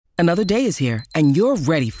Another day is here, and you're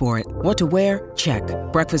ready for it. What to wear? Check.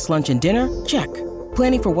 Breakfast, lunch, and dinner? Check.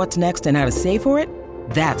 Planning for what's next and how to save for it?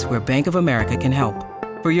 That's where Bank of America can help.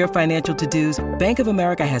 For your financial to-dos, Bank of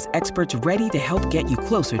America has experts ready to help get you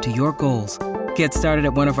closer to your goals. Get started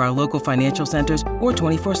at one of our local financial centers or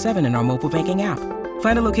 24/7 in our mobile banking app.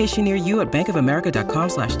 Find a location near you at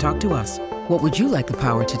bankofamerica.com/talktous. What would you like the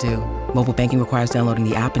power to do? Mobile banking requires downloading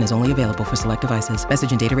the app and is only available for select devices.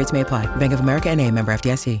 Message and data rates may apply. Bank of America N.A., member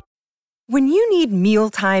FDIC. When you need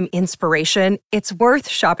mealtime inspiration, it's worth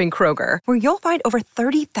shopping Kroger, where you'll find over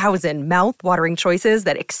 30,000 mouth-watering choices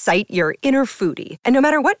that excite your inner foodie. And no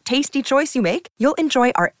matter what tasty choice you make, you'll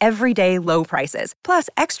enjoy our everyday low prices, plus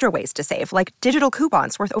extra ways to save, like digital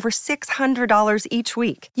coupons worth over $600 each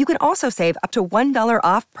week. You can also save up to $1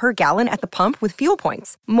 off per gallon at the pump with fuel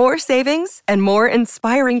points. More savings and more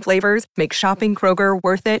inspiring flavors make shopping Kroger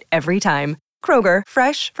worth it every time. Kroger,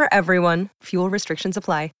 fresh for everyone. Fuel restrictions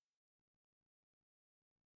apply.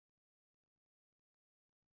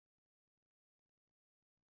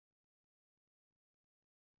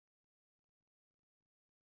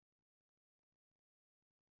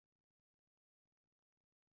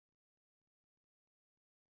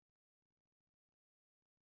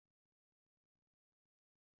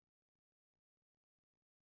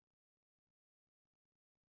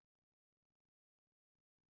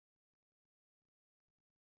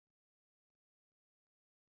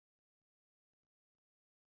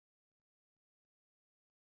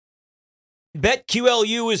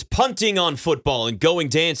 BetQLU is punting on football and going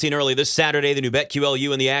dancing early this Saturday. The new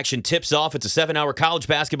BetQLU and the action tips off. It's a 7-hour college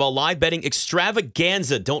basketball live betting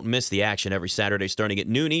extravaganza. Don't miss the action every Saturday starting at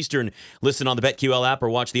noon Eastern. Listen on the BetQL app or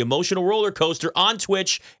watch the emotional roller coaster on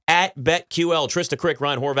Twitch at BetQL. Trista Crick,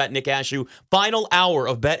 Ryan Horvat, Nick Ashew. Final hour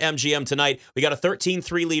of BetMGM tonight. We got a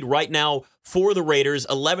 13-3 lead right now for the Raiders.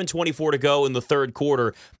 11:24 to go in the third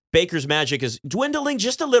quarter. Baker's magic is dwindling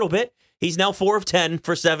just a little bit. He's now 4 of 10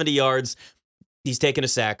 for 70 yards. He's taken a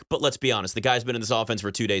sack, but let's be honest. The guy's been in this offense for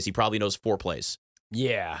 2 days. He probably knows 4 plays.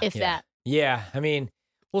 Yeah. If that. Yeah. I mean,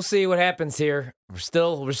 we'll see what happens here. We're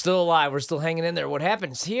still alive. We're still hanging in there. What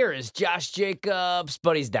happens here is Josh Jacobs,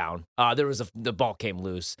 but he's down. The ball came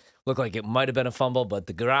loose. Looked like it might have been a fumble, but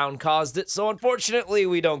the ground caused it. So unfortunately,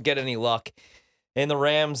 we don't get any luck. And the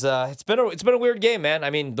Rams, it's been a weird game, man. I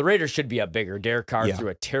mean, the Raiders should be up bigger. Derek Carr threw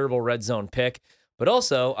a terrible red zone pick. But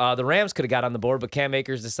also, the Rams could have got on the board, but Cam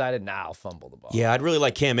Akers decided, I'll fumble the ball. Yeah, I'd really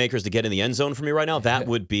like Cam Akers to get in the end zone for me right now. That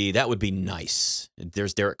would be nice.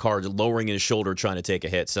 There's Derek Carr lowering his shoulder trying to take a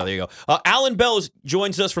hit. So there you go. Alan Bell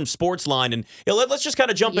joins us from Sportsline. And let's just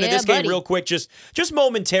kind of jump into this game real quick, just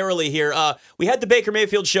momentarily here. We had the Baker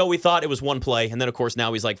Mayfield show. We thought it was one play. And then, of course,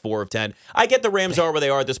 now he's like 4 of 10. I get the Rams are where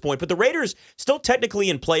they are at this point. But the Raiders still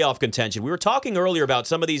technically in playoff contention. We were talking earlier about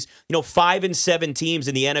some of these 5 and 7 teams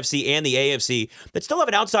in the NFC and the AFC that still have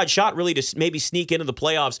an outside shot really to maybe sneak into the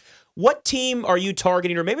playoffs. What team are you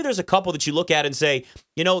targeting? Or maybe there's a couple that you look at and say,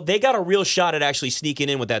 they got a real shot at actually sneaking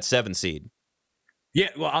in with that 7 seed. Yeah,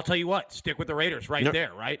 well, I'll tell you what. Stick with the Raiders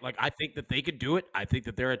there, right? Like, I think that they could do it. I think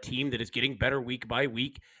that they're a team that is getting better week by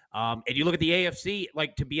week. And you look at the AFC,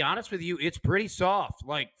 like, to be honest with you, it's pretty soft,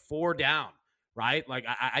 like 4 down, right? Like,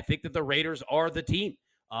 I think that the Raiders are the team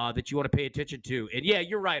that you want to pay attention to. And yeah,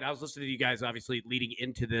 you're right. I was listening to you guys, obviously, leading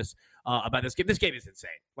into this about this game. This game is insane.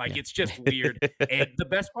 Like, it's just weird. And the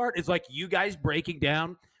best part is, like, you guys breaking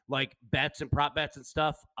down, like, bets and prop bets and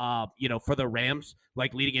stuff, for the Rams,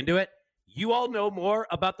 like, leading into it. You all know more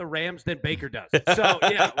about the Rams than Baker does. So,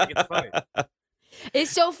 yeah, like, it's funny.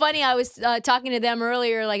 It's so funny. I was talking to them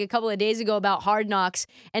earlier, like a couple of days ago, about Hard Knocks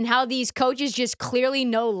and how these coaches just clearly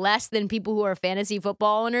know less than people who are fantasy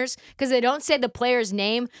football owners because they don't say the player's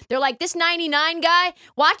name. They're like, this 99 guy,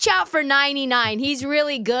 watch out for 99. He's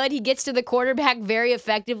really good. He gets to the quarterback very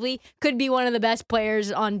effectively. Could be one of the best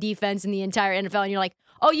players on defense in the entire NFL. And you're like,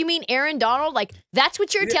 oh, you mean Aaron Donald? Like, that's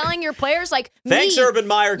what you're telling your players? Like, thanks, Urban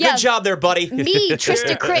Meyer. Good job there, buddy. Me,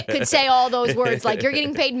 Trista Crick, could say all those words. Like, you're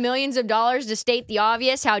getting paid millions of dollars to state the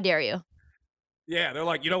obvious. How dare you? Yeah, they're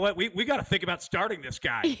like, you know what? We got to think about starting this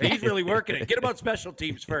guy. He's really working it. Get him on special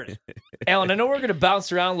teams first. Alan, I know we're going to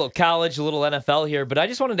bounce around a little college, a little NFL here, but I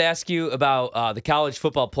just wanted to ask you about the college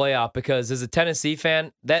football playoff because as a Tennessee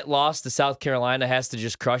fan, that loss to South Carolina has to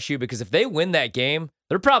just crush you because if they win that game,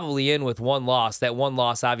 they're probably in with one loss. That one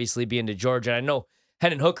loss obviously being to Georgia. I know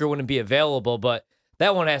Hendon Hooker wouldn't be available, but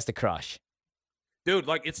that one has to crush. Dude,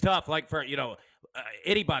 like, it's tough. Like, for,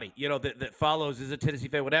 anybody, that follows is a Tennessee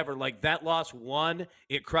fan, whatever, like, that loss, one,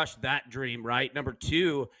 it crushed that dream, right? Number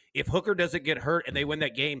two, if Hooker doesn't get hurt and they win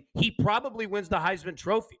that game, he probably wins the Heisman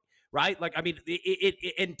Trophy, right? Like, I mean,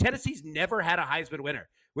 and Tennessee's never had a Heisman winner,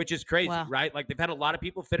 which is crazy, Wow. right? Like, they've had a lot of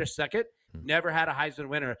people finish second, never had a Heisman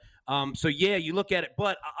winner. So, yeah, you look at it.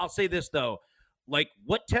 But I'll say this, though. Like,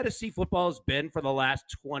 what Tennessee football has been for the last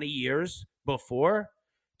 20 years before,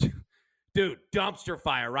 dude, dumpster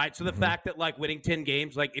fire, right? So the fact that, like, winning 10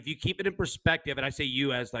 games, like, if you keep it in perspective, and I say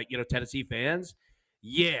you as, like, Tennessee fans,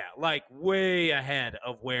 yeah, like, way ahead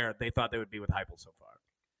of where they thought they would be with Heupel so far.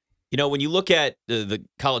 When you look at the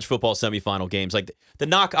college football semifinal games, like the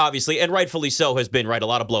knock, obviously, and rightfully so, has been, right, a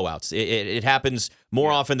lot of blowouts. It happens more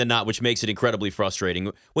often than not, which makes it incredibly frustrating.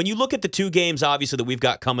 When you look at the two games, obviously, that we've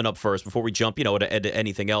got coming up first, before we jump, to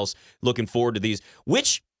anything else, looking forward to these,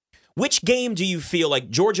 which game do you feel like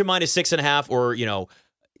Georgia minus 6.5, or,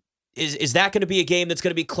 is that going to be a game that's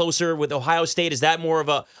going to be closer with Ohio State? Is that more of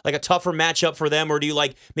a tougher matchup for them, or do you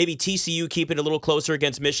like maybe TCU keeping it a little closer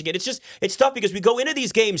against Michigan? It's tough because we go into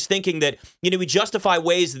these games thinking that we justify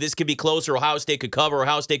ways that this could be closer, Ohio State could cover,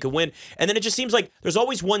 Ohio State could win, and then it just seems like there's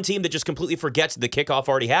always one team that just completely forgets the kickoff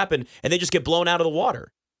already happened and they just get blown out of the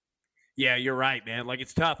water. Yeah, you're right, man. Like,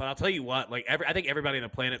 it's tough. And I'll tell you what, like, I think everybody on the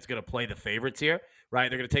planet's going to play the favorites here, right?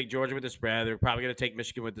 They're going to take Georgia with the spread. They're probably going to take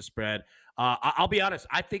Michigan with the spread. I'll be honest.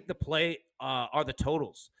 I think the play are the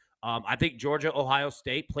totals. I think Georgia, Ohio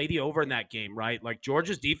State, play the over in that game, right? Like,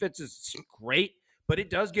 Georgia's defense is great, but it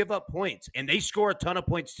does give up points, and they score a ton of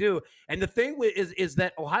points too. And the thing is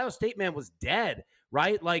that Ohio State, man, was dead,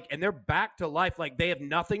 right? Like, and they're back to life. Like, they have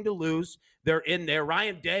nothing to lose. They're in there.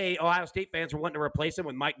 Ryan Day, Ohio State fans were wanting to replace him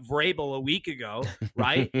with Mike Vrabel a week ago,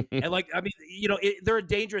 right? And, like, I mean, they're a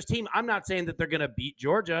dangerous team. I'm not saying that they're going to beat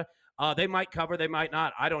Georgia. They might cover. They might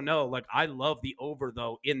not. I don't know. Like, I love the over,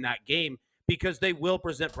 though, in that game because they will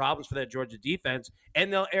present problems for that Georgia defense,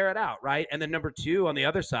 and they'll air it out, right? And then number two, on the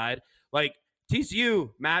other side, like,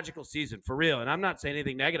 TCU, magical season, for real. And I'm not saying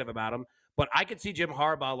anything negative about them, but I could see Jim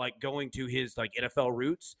Harbaugh, like, going to his, like, NFL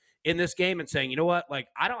roots in this game and saying, you know what, like,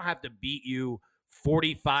 I don't have to beat you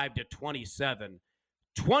 45-27.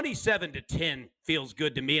 27-10 feels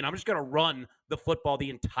good to me, and I'm just going to run the football the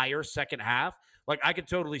entire second half. Like, I could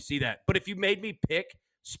totally see that. But if you made me pick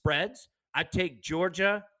spreads, I'd take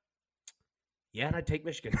Georgia. Yeah, and I'd take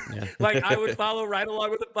Michigan. Yeah. Like, I would follow right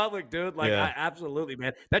along with the public, dude. Like, Yeah. absolutely,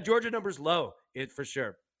 man. That Georgia number's low, for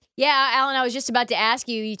sure. Yeah, Alan, I was just about to ask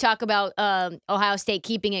you. You talk about Ohio State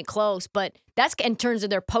keeping it close, but that's in terms of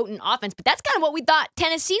their potent offense. But that's kind of what we thought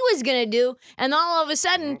Tennessee was going to do. And all of a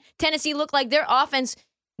sudden, Tennessee looked like their offense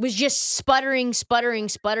was just sputtering.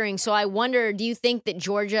 So I wonder, do you think that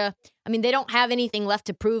Georgia, I mean, they don't have anything left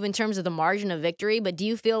to prove in terms of the margin of victory, but do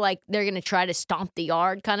you feel like they're going to try to stomp the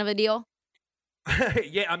yard kind of a deal?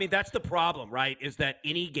 Yeah, I mean, that's the problem, right? Is that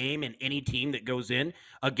any game and any team that goes in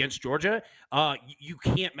against Georgia, you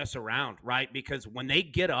can't mess around, right? Because when they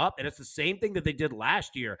get up, and it's the same thing that they did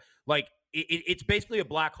last year, like, it's basically a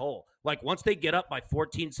black hole. Like, once they get up by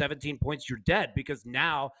 14, 17 points, you're dead because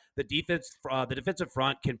now the defensive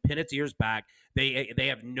front can pin its ears back. They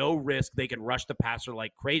have no risk. They can rush the passer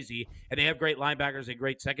like crazy, and they have great linebackers and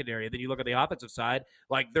great secondary. And then you look at the offensive side,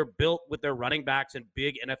 like, they're built with their running backs and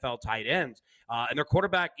big NFL tight ends. And their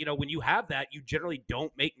quarterback, when you have that, you generally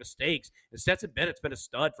don't make mistakes. And Stetson Bennett's been a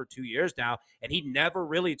stud for 2 years now, and he never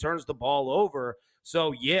really turns the ball over.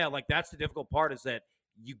 So, yeah, like, that's the difficult part is that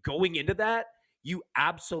you going into that, you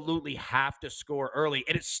absolutely have to score early.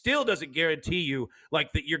 And it still doesn't guarantee you,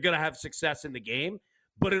 like, that you're going to have success in the game,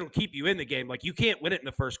 but it'll keep you in the game. Like, you can't win it in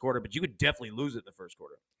the first quarter, but you could definitely lose it in the first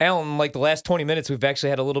quarter. Alan, like the last 20 minutes, we've actually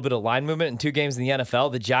had a little bit of line movement in two games in the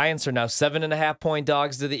NFL. The Giants are now 7.5-point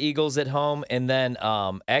dogs to the Eagles at home. And then,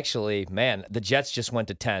 actually, man, the Jets just went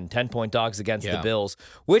to 10-point dogs against the Bills.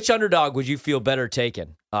 Which underdog would you feel better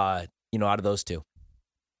taking, out of those two?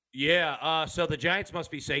 Yeah, so the Giants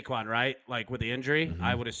must be Saquon, right? Like, with the injury,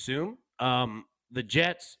 I would assume. The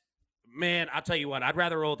Jets, man, I'll tell you what, I'd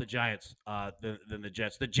rather roll with the Giants than the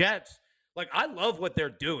Jets. The Jets, like, I love what they're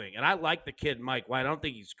doing, and I like the kid Mike White. I don't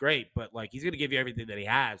think he's great, but, like, he's going to give you everything that he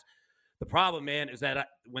has. The problem, man, is that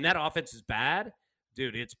when that offense is bad,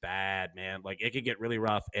 dude, it's bad, man. Like, it can get really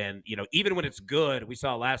rough, and, even when it's good, we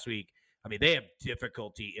saw last week, I mean, they have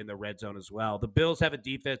difficulty in the red zone as well. The Bills have a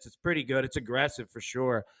defense. It's pretty good. It's aggressive for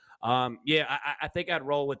sure. Yeah, I think I'd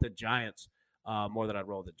roll with the Giants more than I'd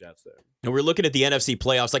roll with the Jets there. And we're looking at the NFC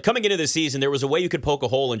playoffs. Like, coming into the season, there was a way you could poke a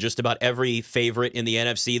hole in just about every favorite in the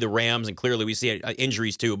NFC, the Rams, and clearly we see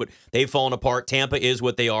injuries too, but they've fallen apart. Tampa is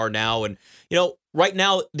what they are now. And, right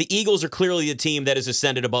now, the Eagles are clearly the team that has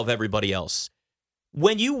ascended above everybody else.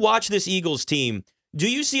 When you watch this Eagles team, Do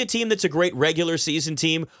you see a team that's a great regular season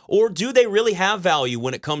team, or do they really have value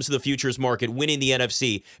when it comes to the futures market, winning the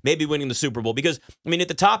NFC, maybe winning the Super Bowl? Because, I mean, at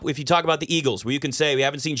the top, if you talk about the Eagles, where you can say we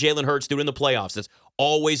haven't seen Jalen Hurts do it in the playoffs, that's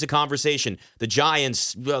always a conversation. The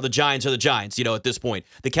Giants, well, the Giants are the Giants, at this point.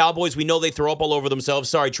 The Cowboys, we know they throw up all over themselves.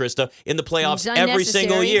 Sorry, Trista. In the playoffs every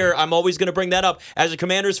single year, I'm always going to bring that up. As a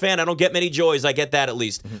Commanders fan, I don't get many joys. I get that at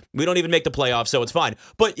least. We don't even make the playoffs, so it's fine.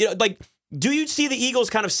 But, do you see the Eagles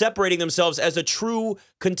kind of separating themselves as a true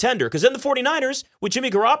contender? Because then the 49ers, with Jimmy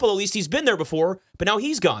Garoppolo, at least he's been there before, but now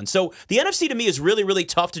he's gone. So the NFC to me is really, really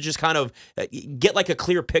tough to just kind of get like a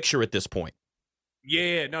clear picture at this point.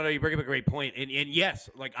 Yeah, no, you bring up a great point. And yes,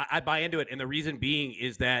 like I buy into it. And the reason being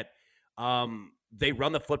is that they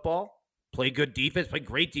run the football, play good defense, play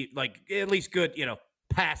great, at least good,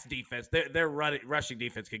 pass defense. Their rushing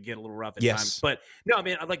defense can get a little rough at times. But no, I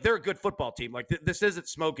mean, like they're a good football team. Like this isn't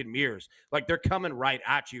smoke and mirrors. Like they're coming right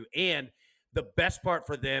at you. And the best part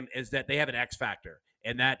for them is that they have an X factor.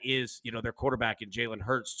 And that is, their quarterback in Jalen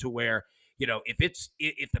Hurts, to where, if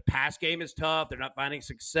the pass game is tough, they're not finding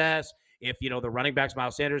success. If, the running backs,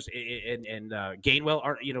 Miles Sanders and Gainwell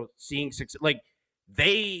aren't, seeing success, like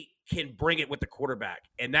they can bring it with the quarterback,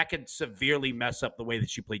 and that can severely mess up the way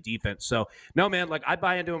that you play defense. So no, man, like I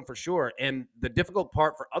buy into him for sure. And the difficult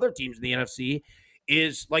part for other teams in the NFC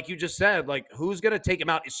is, like you just said, like who's going to take him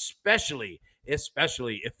out, especially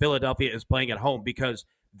if Philadelphia is playing at home, because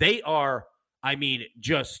they are, I mean,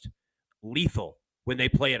 just lethal when they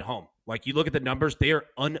play at home. Like you look at the numbers, they are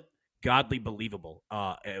ungodly believable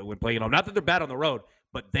when playing at home. Not that they're bad on the road,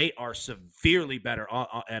 but they are severely better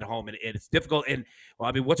at home, and it's difficult. And, well,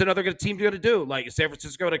 I mean, what's another good team going to do? Like, is San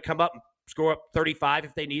Francisco going to come up and score up 35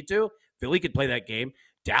 if they need to? Philly could play that game.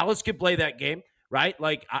 Dallas could play that game, right?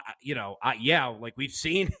 Like, like we've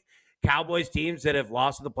seen Cowboys teams that have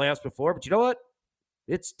lost in the playoffs before, but you know what?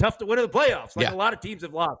 It's tough to win in the playoffs. Like a lot of teams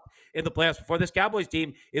have lost in the playoffs before. This Cowboys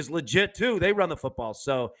team is legit, too. They run the football.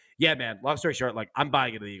 So, yeah, man, long story short, like, I'm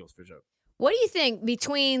buying into the Eagles for sure. What do you think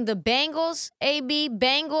between the Bengals,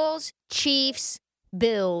 Bengals, Chiefs,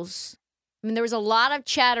 Bills? I mean, there was a lot of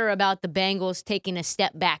chatter about the Bengals taking a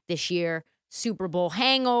step back this year. Super Bowl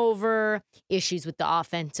hangover, issues with the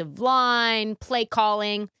offensive line, play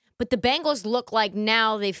calling. But the Bengals look like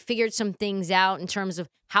now they've figured some things out in terms of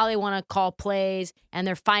how they want to call plays, and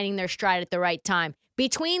they're finding their stride at the right time.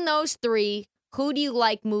 Between those three, who do you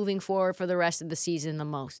like moving forward for the rest of the season the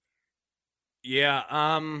most? Yeah,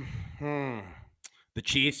 the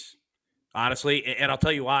Chiefs, honestly, and I'll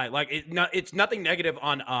tell you why. Like, it's nothing negative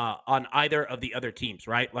on either of the other teams,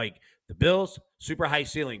 right? Like the Bills, super high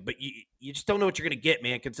ceiling, but you just don't know what you're going to get,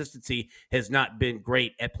 man. Consistency has not been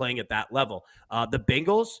great at playing at that level. The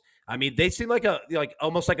Bengals, I mean, they seem like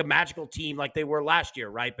almost like a magical team, like they were last year,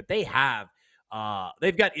 right? But they've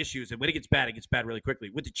got issues, and when it gets bad really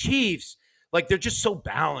quickly. With the Chiefs, like they're just so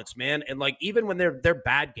balanced, man, and like even when they're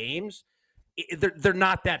bad games, they're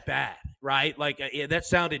not that bad, right? Like that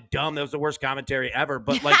sounded dumb. That was the worst commentary ever.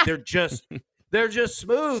 But like they're just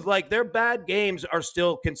smooth. Like their bad games are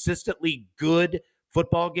still consistently good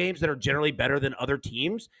football games that are generally better than other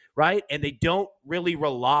teams, right? And they don't really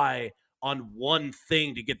rely on one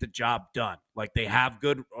thing to get the job done. Like they have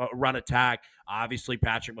good run attack, obviously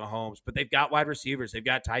Patrick Mahomes, but they've got wide receivers, they've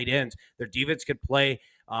got tight ends. Their defense could play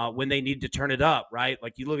when they need to turn it up, right?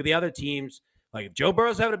 Like you look at the other teams. Like if Joe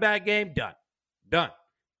Burrow's having a bad game, done.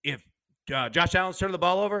 If Josh Allen's turning the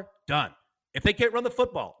ball over, done. If they can't run the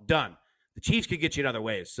football, done. The Chiefs could get you in other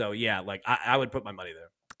ways. So, yeah, like I would put my money there.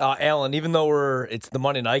 Alan, even though it's the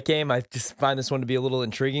Monday night game, I just find this one to be a little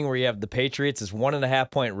intriguing, where you have the Patriots as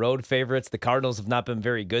 1.5-point road favorites. The Cardinals have not been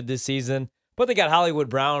very good this season, but they got Hollywood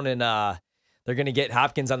Brown, and they're going to get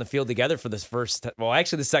Hopkins on the field together for this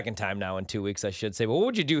the second time now in 2 weeks, I should say. But what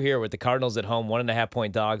would you do here with the Cardinals at home,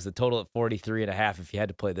 1.5-point dogs, the total at 43.5 if you had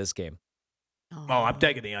to play this game? Oh, I'm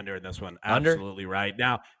taking the under in this one. Under? Absolutely right.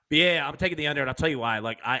 Now, yeah, I'm taking the under, and I'll tell you why.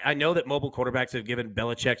 Like, I know that mobile quarterbacks have given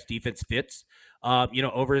Belichick's defense fits,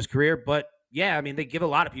 over his career. But, yeah, I mean, they give a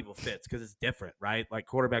lot of people fits because it's different, right? Like,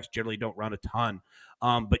 quarterbacks generally don't run a ton.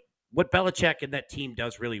 But what Belichick and that team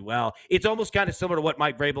does really well, it's almost kind of similar to what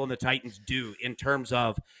Mike Vrabel and the Titans do in terms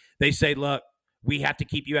of they say, look, we have to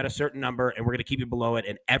keep you at a certain number, and we're going to keep you below it,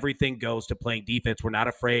 and everything goes to playing defense. We're not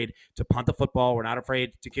afraid to punt the football. We're not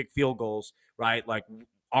afraid to kick field goals, right? Like,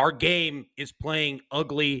 our game is playing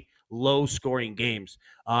ugly, low-scoring games.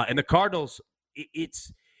 And the Cardinals, it's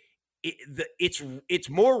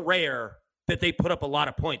more rare that they put up a lot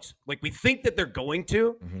of points. Like, we think that they're going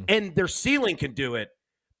to, and their ceiling can do it,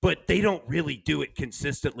 but they don't really do it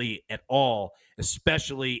consistently at all,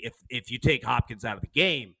 especially if you take Hopkins out of the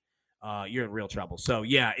game. you're in real trouble. So,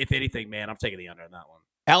 yeah, if anything, man, I'm taking the under on that one.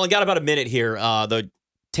 Alan, got about a minute here. The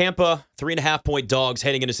Tampa 3.5-point dogs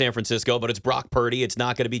heading into San Francisco, but it's Brock Purdy. It's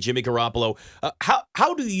not going to be Jimmy Garoppolo. How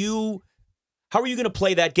are you going to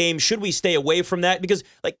play that game? Should we stay away from that? Because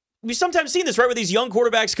we've sometimes seen this, right, where these young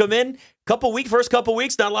quarterbacks come in, first couple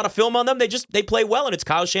weeks, not a lot of film on them. They play well, and it's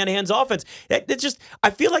Kyle Shanahan's offense. I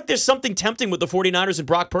feel like there's something tempting with the 49ers and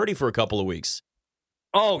Brock Purdy for a couple of weeks.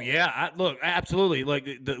 Oh, yeah. Look, absolutely. Like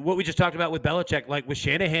what we just talked about with Belichick, like with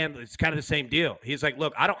Shanahan, it's kind of the same deal. He's like,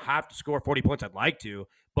 look, I don't have to score 40 points. I'd like to,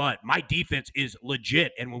 but my defense is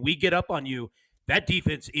legit. And when we get up on you, that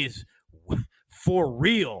defense is for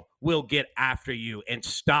real, will get after you and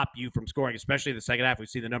stop you from scoring, especially in the second half. We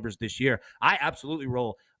see the numbers this year. I absolutely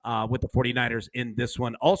roll with the 49ers in this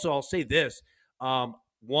one. Also, I'll say this.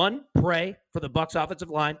 One, pray for the Bucs offensive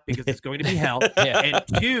line because it's going to be hell. And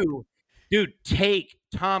two, dude, take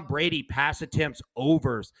Tom Brady pass attempts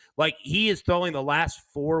overs. Like, he is throwing the last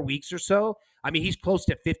 4 weeks or so. I mean, he's close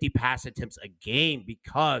to 50 pass attempts a game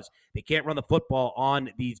because they can't run the football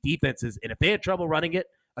on these defenses. And if they had trouble running it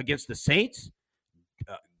against the Saints,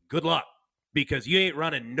 good luck, because you ain't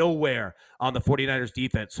running nowhere on the 49ers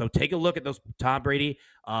defense. So take a look at those Tom Brady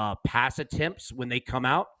pass attempts when they come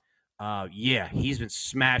out. Yeah, he's been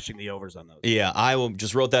smashing the overs on those. Yeah, I will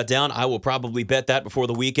just wrote that down. I will probably bet that before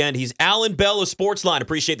the weekend. He's Alan Bell of Sportsline.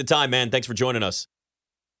 Appreciate the time, man. Thanks for joining us.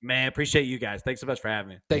 Man, appreciate you guys. Thanks so much for having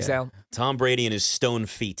me. Thanks, Alan. Tom Brady and his stone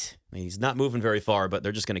feet. I mean, he's not moving very far, but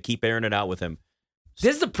they're just going to keep airing it out with him.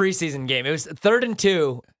 This is a preseason game. It was 3rd and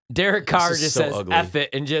 2. Derek Carr just says ugly. F it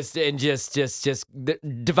and just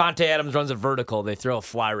Devontae Adams runs a vertical. They throw a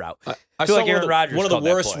fly route. I feel like Aaron Rodgers one of the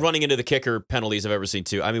worst running into the kicker penalties I've ever seen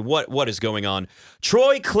too. I mean, what is going on?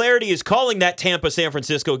 Troy Clardy is calling that Tampa San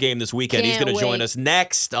Francisco game this weekend. He's going to join us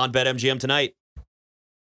next on BetMGM tonight.